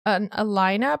a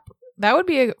lineup. That would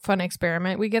be a fun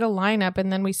experiment. We get a lineup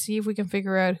and then we see if we can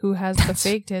figure out who has the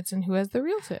fake tits and who has the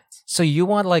real tits. So you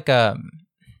want like a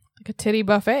titty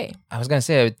buffet. I was gonna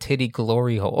say a titty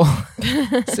glory hole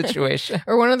situation,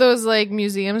 or one of those like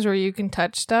museums where you can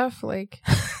touch stuff, like,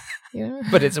 you know.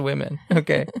 But it's women.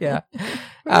 Okay, yeah.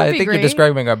 I think you're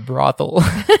describing a brothel.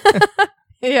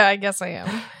 Yeah, I guess I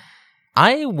am.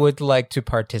 I would like to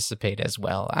participate as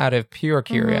well, out of pure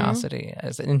curiosity,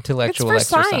 as an intellectual it's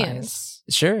for exercise. Science.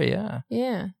 Sure, yeah.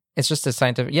 Yeah. It's just a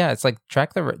scientific. Yeah, it's like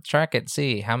track it.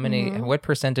 See how many, what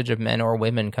percentage of men or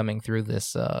women coming through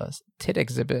this tit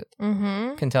exhibit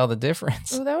can tell the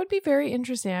difference. Oh, that would be very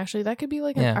interesting. Actually, that could be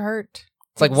like an art.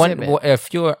 It's like a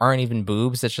few aren't even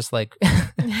boobs. It's just like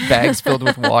bags filled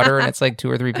with water, and it's like 2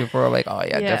 or 3 people are like, "Oh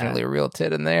yeah, definitely a real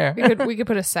tit in there." We could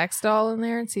put a sex doll in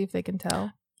there and see if they can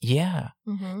tell. Yeah.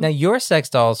 Now your sex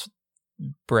doll's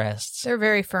breasts, they're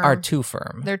very firm. Are too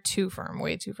firm. They're too firm,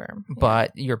 way too firm.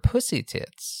 But your pussy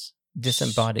tits,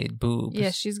 disembodied boobs.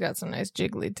 Yeah, she's got some nice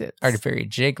jiggly tits. Are very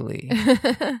jiggly.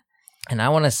 And I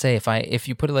want to say, if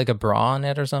you put like a bra on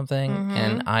it or something,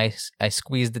 and I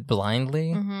squeezed it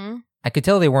blindly, I could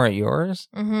tell they weren't yours.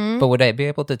 But would I be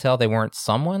able to tell they weren't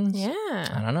someone's? Yeah,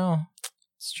 I don't know.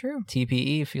 It's true.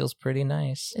 TPE feels pretty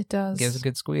nice. It does. Gives a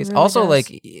good squeeze. It really also, does.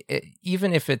 like,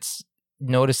 even if it's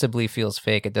noticeably feels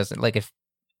fake, it doesn't. Like, if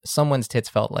someone's tits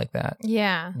felt like that,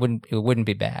 yeah, it wouldn't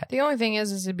be bad. The only thing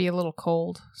is it'd be a little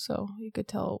cold, so you could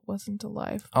tell it wasn't a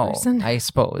live person. I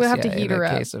suppose we'll have to heat her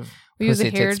up. We use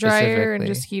a hair dryer and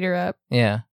just heat her up. Yeah.